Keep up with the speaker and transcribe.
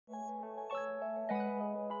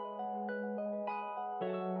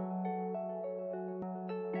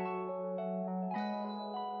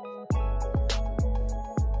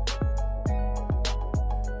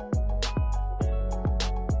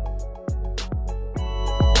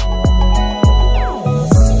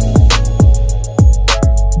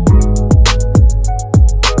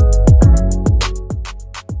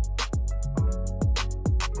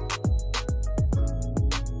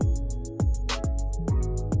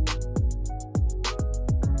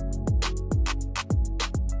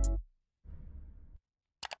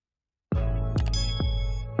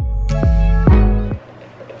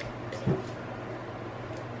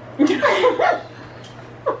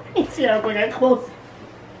see how quick I close it.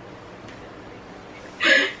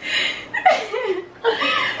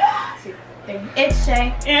 It's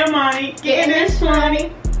Shay and Monty getting this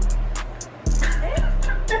money.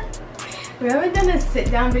 We haven't done a sit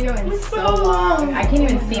down video in so long. I can't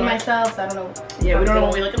even see myself, so I don't know. Yeah, we don't know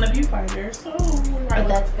when we look in the viewfinder, so but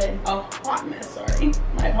that's good. A hot mess, sorry.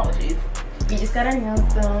 My apologies. We just got our nails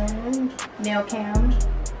done. Nail cam.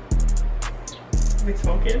 It's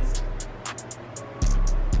focused.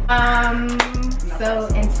 So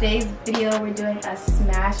in today's video we're doing a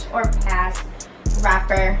smash or pass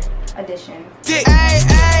rapper edition.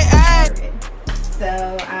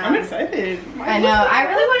 So I'm excited. I know. I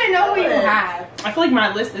really want to know what you have. I feel like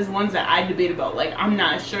my list is ones that I debate about. Like I'm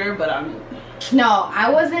not sure, but I'm. No,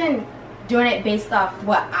 I wasn't doing it based off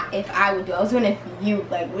what if I would do. I was doing it for you,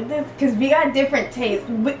 like with this, because we got different tastes.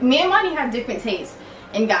 Me and Monty have different tastes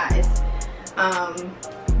in guys.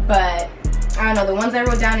 But I don't know. The ones I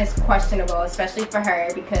wrote down is questionable, especially for her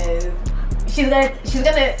because she's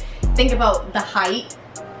gonna think about the height,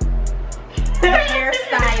 the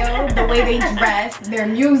hairstyle, the way they dress, their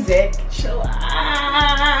music. Chill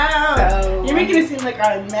out. So, you're making it seem like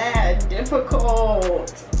I'm mad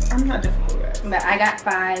difficult. I'm not difficult, guys. But I got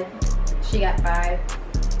 5. She got 5.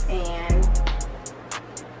 And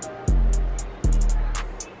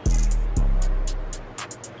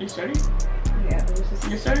you starting? yeah, it was just,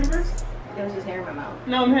 You're starting first? It was just hair in my mouth.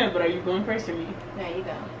 No, I'm here, but are you going first or me? No, you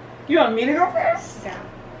go. You want me to go first? Yeah.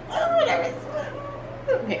 Oh, whatever.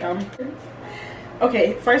 Okay,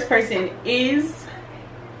 okay, first person is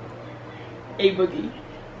A Boogie.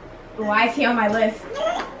 Why is he on my list?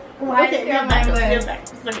 Why is he on my list?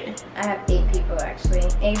 Okay. I have 8 people actually.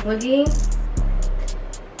 A Boogie.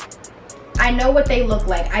 I know what they look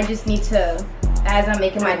like. I just need to, as I'm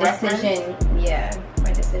making my decision, I need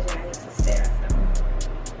to stare at them.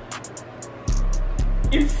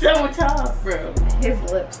 It's so tough, bro. His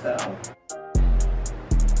lips though.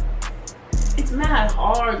 It's mad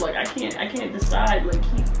hard. Like I can't decide. Like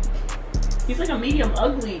he's like a medium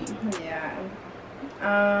ugly. Yeah.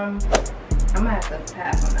 I'm gonna have to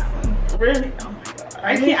pass on that one. Really? Oh my god.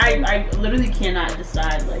 I literally cannot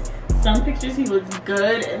decide. Like some pictures he looks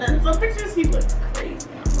good, and then some pictures he looks crazy.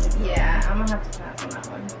 I'm like, yeah, I'm gonna have to pass on that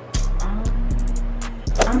one.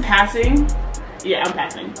 I'm passing. Yeah, I'm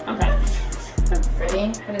passing. I'm passing.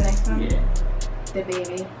 Ready for the next one? Yeah. The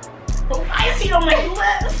baby. Oh, I see it on my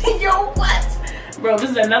list. Yo, what? Bro, this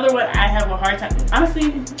is another one I have a hard time. Honestly,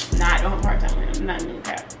 nah, I don't have a hard time with him. Not even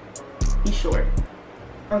crap. He's short.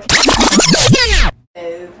 Okay.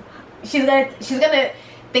 She's gonna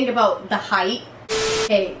think about the height.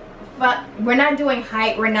 Okay, but we're not doing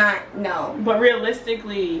height. We're not. No. But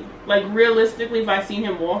realistically, if I seen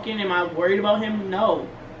him walking, am I worried about him? No.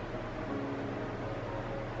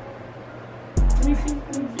 Let me see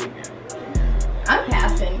again. I'm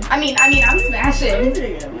passing. I mean, I'm smashing.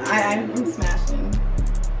 I'm smashing.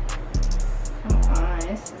 Come on,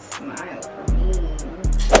 it's a smile for me.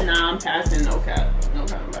 Nah, I'm passing. No cap. No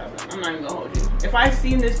cap, I'm passing. I'm not even gonna hold you. If I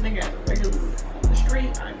seen this nigga regularly on the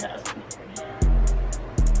street, I'm passing.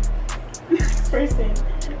 First thing.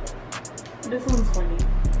 This one's funny.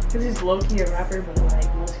 Because he's low-key a rapper, but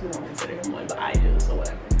like most people don't consider him one, but I do, so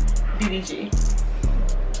whatever. DDG.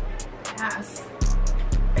 Pass.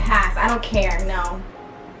 Pass. I don't care. No.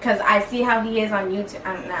 Because I see how he is on YouTube.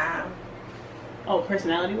 Nah. Oh,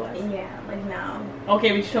 personality-wise? Yeah, like no. Okay,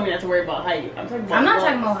 but you told me not to worry about height. I'm not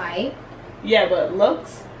talking about height. Yeah, but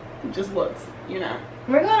looks, just looks, you know.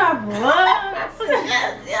 We're going off looks.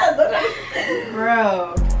 yes.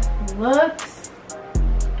 Bro, looks.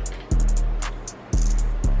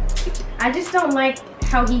 I just don't like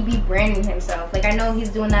how he be branding himself. Like I know he's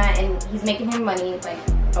doing that and he's making him money. Like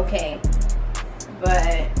okay,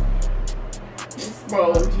 but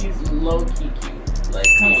bro, he's low key cute. Like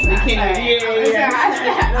come on, we can't.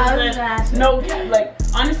 Yeah. No, like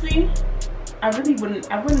honestly, I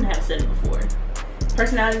wouldn't have said it before.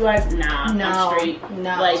 Personality wise, nah, I'm straight.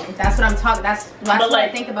 No, like that's what I'm talking. That's what I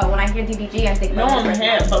think about when I hear DDG. I think about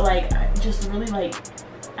but like I just really like.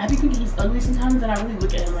 I be thinking he's ugly sometimes, and I really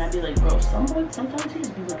look at him and I be like, bro, sometimes he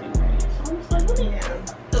just be looking great. So I'm just like, what are you doing?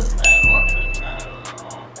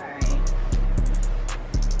 Alright.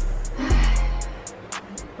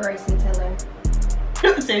 Bryson Tiller.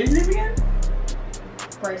 Say his name again?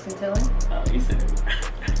 Bryson Tiller. Oh, you said it.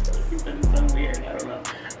 You said it so weird. I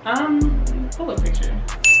don't know. Pull a picture.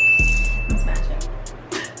 I'm smashing.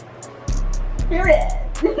 Period.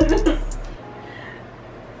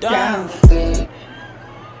 Down.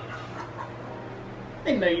 I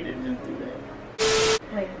know you didn't just do that.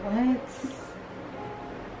 Like what?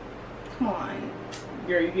 Come on.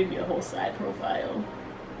 Girl, you give me a whole side profile.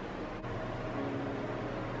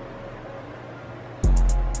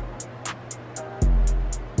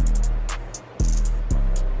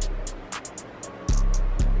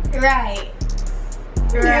 Right.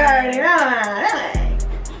 You already know.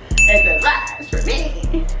 It's a size for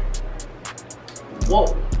me. Whoa.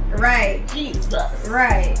 Right. Jesus.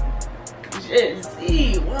 Right. Just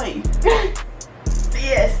see why.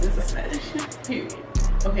 Yes, it's a smash. Period.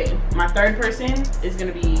 Okay, my third person is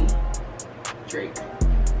gonna be Drake.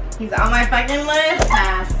 He's on my fucking list.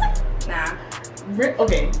 Pass. Nah.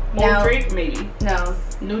 Okay. No. Old Drake, maybe. No.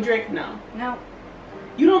 New Drake, no. No.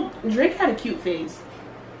 You don't. Drake had a cute face.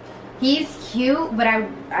 He's cute, but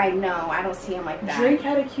I know I don't see him like that. Drake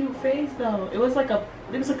had a cute face though. It was like a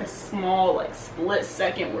small like split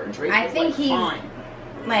second where Drake was think like he's fine.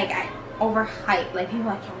 Like overhyped. Like people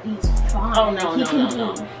are like, yo, he's fine. Oh no, like,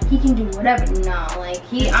 he can do whatever. No, like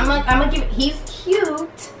I'm gonna give. He's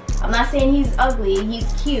cute. I'm not saying he's ugly.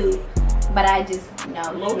 He's cute, but I just no,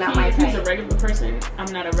 he's not my type. If he's a regular person,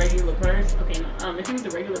 I'm not a regular person. Okay, no. If he was a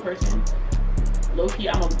regular person, low key,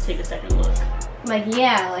 I'm gonna take a second look. Like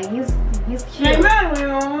yeah, like he's cute. He's cute, but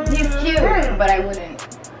I wouldn't.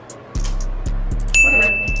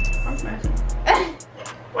 Whatever. I'm smashing.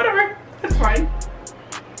 Whatever. That's fine.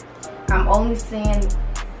 I'm only saying.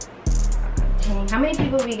 Dang, how many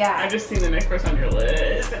people we got? I just seen the next person on your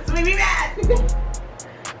list. That's made me mad.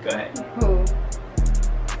 Go ahead. Who?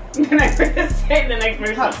 The next person. Say the next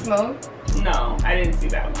person. Pop Smoke? No, I didn't see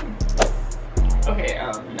that one. Okay, no,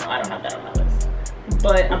 I don't have that on my list.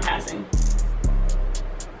 But I'm passing.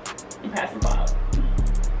 I'm passing Bob.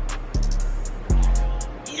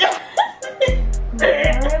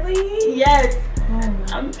 Really? Yes.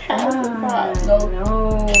 I'm passing Bob. No,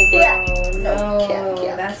 bro.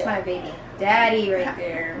 No. That's my baby daddy right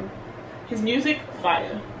there. His music,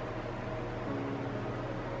 fire.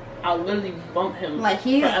 I'll literally bump him like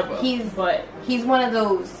forever. He's one of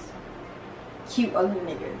those cute ugly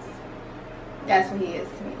niggas. That's what he is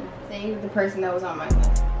to me. See, the person that was on my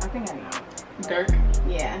list. I think I know. Dirk.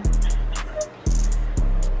 Yeah.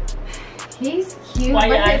 He's cute, Why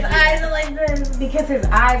but his eyes are like this because his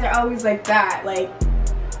eyes are always like that. Like,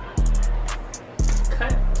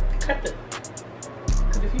 cut the.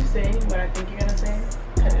 Because if you say what I think you're gonna say,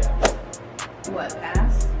 cut it out. what,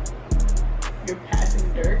 pass? You're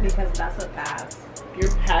passing Dirk. Because that's what pass.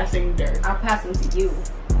 You're passing Dirk. I'll pass him to you.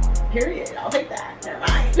 Period. I'll take that. Never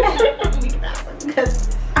mind. We can pass him because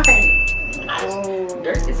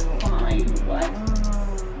Dirk is fine. What?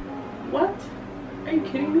 What? Are you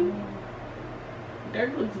kidding me?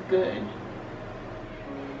 Dirk looks good.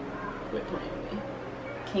 Quit playing with me.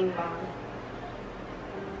 King Von.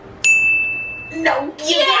 No,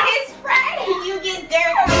 You get his friend. You get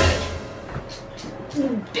Dirk.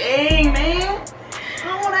 Dang, man. I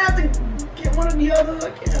don't want to have to get one of the other. I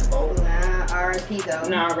can't vote. Nah, R.I.P. though.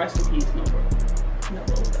 Nah, rest in peace. No, bro. No,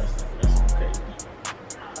 bro. That's crazy.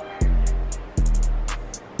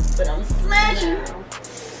 But I'm smashing. No.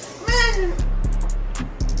 Smashing.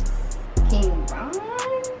 King Von.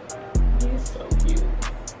 He's so cute.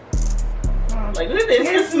 Like, look at this.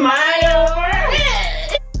 His smile.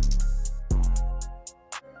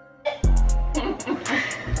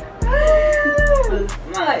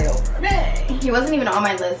 Smile. Man. He wasn't even on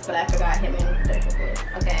my list, but I forgot him in Dirk was list.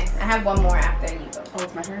 Okay, I have one more after you go. Oh,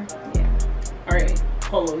 it's my turn? Yeah. Alright,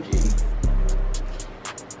 Polo G.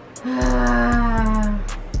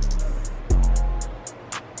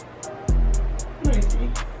 Let me see.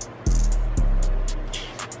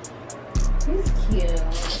 He's cute.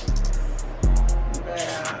 But,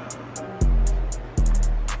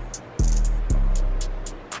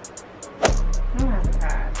 I'm gonna have to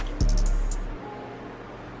pass.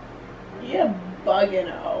 You're bugging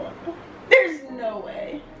out. There's no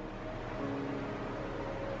way.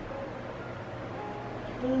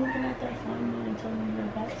 Really looking at that fine line and telling me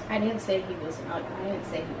you're best? I didn't say he wasn't ugly. I didn't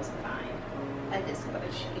say he wasn't fine. I just said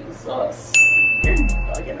Jesus. You're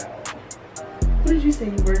bugging out. What did you say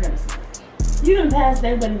you were gonna say? You done passed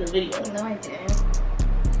everybody in the video. no, I didn't.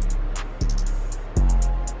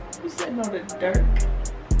 You said no to Dirk.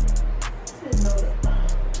 You said no to...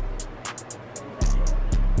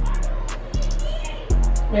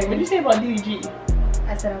 Wait, what did you say about DDG?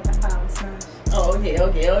 I said I'll smash. Oh, okay. Oh,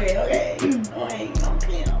 I ain't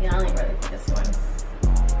okay. Yeah, I ain't ready for this one.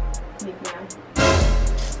 Leave me out.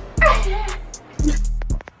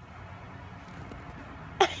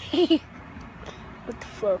 What the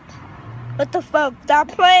fuck? What the fuck? Stop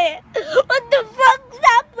playing! What the fuck?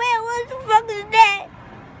 Stop playing! What the fuck is that?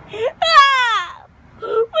 Ah!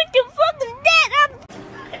 What the fuck is that?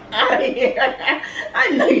 Out of here. I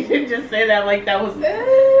know you didn't just say that like that was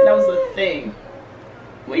a thing.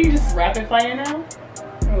 What, you just rapid fire now?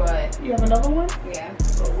 What? You have another one? Yeah.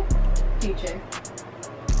 Oh. Future.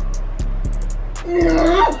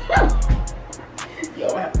 Yo,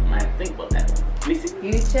 I have to think about that one. Let me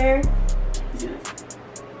see. Future.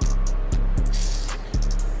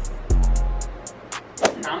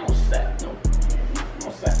 Nah, I'm all set. No. I'm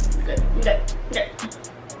all set. We good.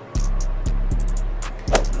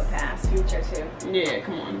 I'm gonna pass. Future too. Yeah,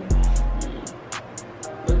 come on.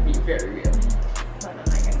 Let's be very real. Hold on, I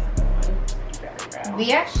got another one. Very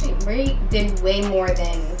real. We did way more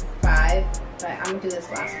than 5, but I'm gonna do this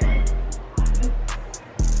last one.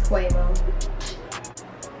 Quavo.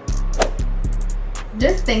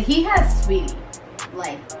 Just think, he has Sweetie.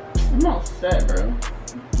 Like, I'm all set, bro.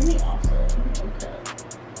 Give me Offset. Okay.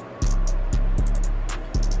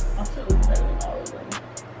 Offset looks better than all of them.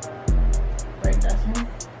 Right, that's him?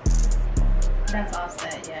 that's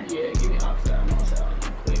Offset, yeah. Yeah, give me Offset. I'm all set on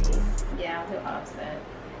Quavo. Yeah, I'll do Offset.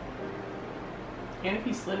 And if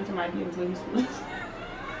he slid into my DMs when he slid,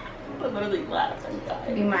 but literally laughed and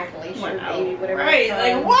died. Be my glacier Went out. baby, whatever. Right, it's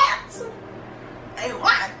like called. what? Like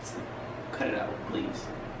what? Cut it out, please.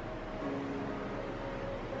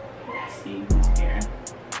 Let's see who's here.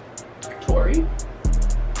 Tori.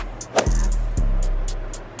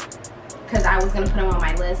 Because I was gonna put him on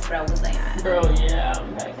my list, but I was like, Girl, yeah,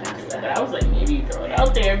 I'm not gonna do that. But I was like, maybe throw it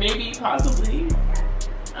out there, maybe, possibly.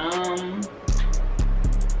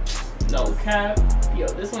 No cap. Yo,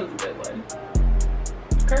 this one's a good one.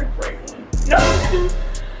 Kirk Franklin. No.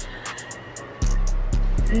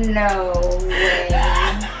 no way.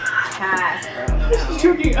 Pass, bro. I'm just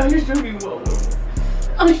joking. I'm just joking. Whoa.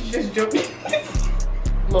 I'm just joking.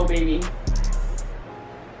 Lil Baby.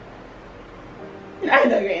 I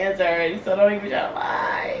know your answer already, so don't even try to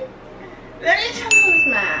lie. Let me try to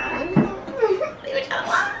Smile. even try to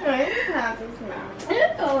lie.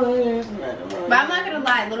 But I'm not gonna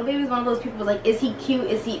lie, Lil Baby's one of those people like, is he cute?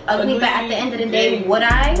 Is he ugly? But at the end of the day, would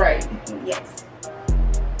I? Right. Yes.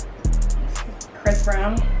 Chris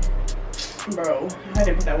Brown. Bro, I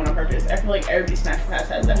didn't put that one on purpose. I feel like every Snapchat Pass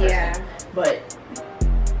has that person. Yeah. But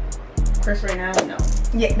Chris right now, no.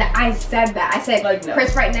 Yeah, I said that. I said Like, no.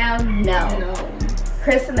 Chris right now, no. No.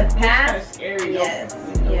 Chris in the That's kind of past, scary. yes.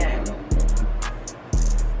 No. Yeah.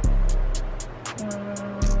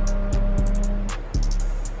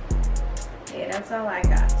 Yeah, that's all I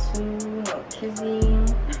got. 2, no Kizzy.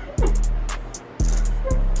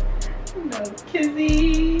 No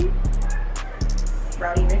Kizzy.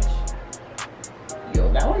 Rowdy Rich.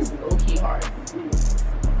 Yo, that one's low key hard.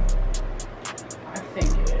 I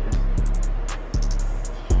think it is.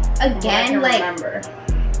 Again, I like. remember.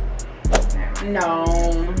 No,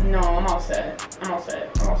 I'm all set.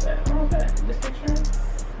 This picture?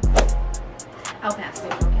 I'll pass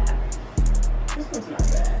it. Okay. This one's not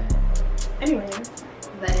bad. Anyways, Is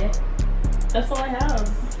that it? that's all I have.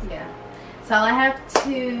 Yeah. So I have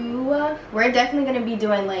 2. We're definitely gonna be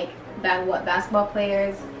doing like basketball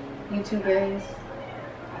players, YouTubers.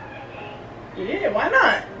 Yeah, why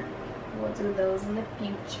not? We'll do those in the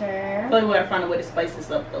future. But we gotta find a way to spice this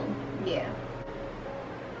up though. Yeah.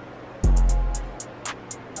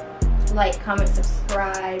 Like, comment,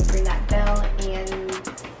 subscribe, ring that bell, and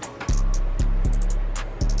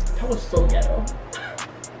That was so ghetto.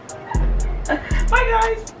 Bye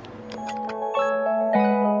guys.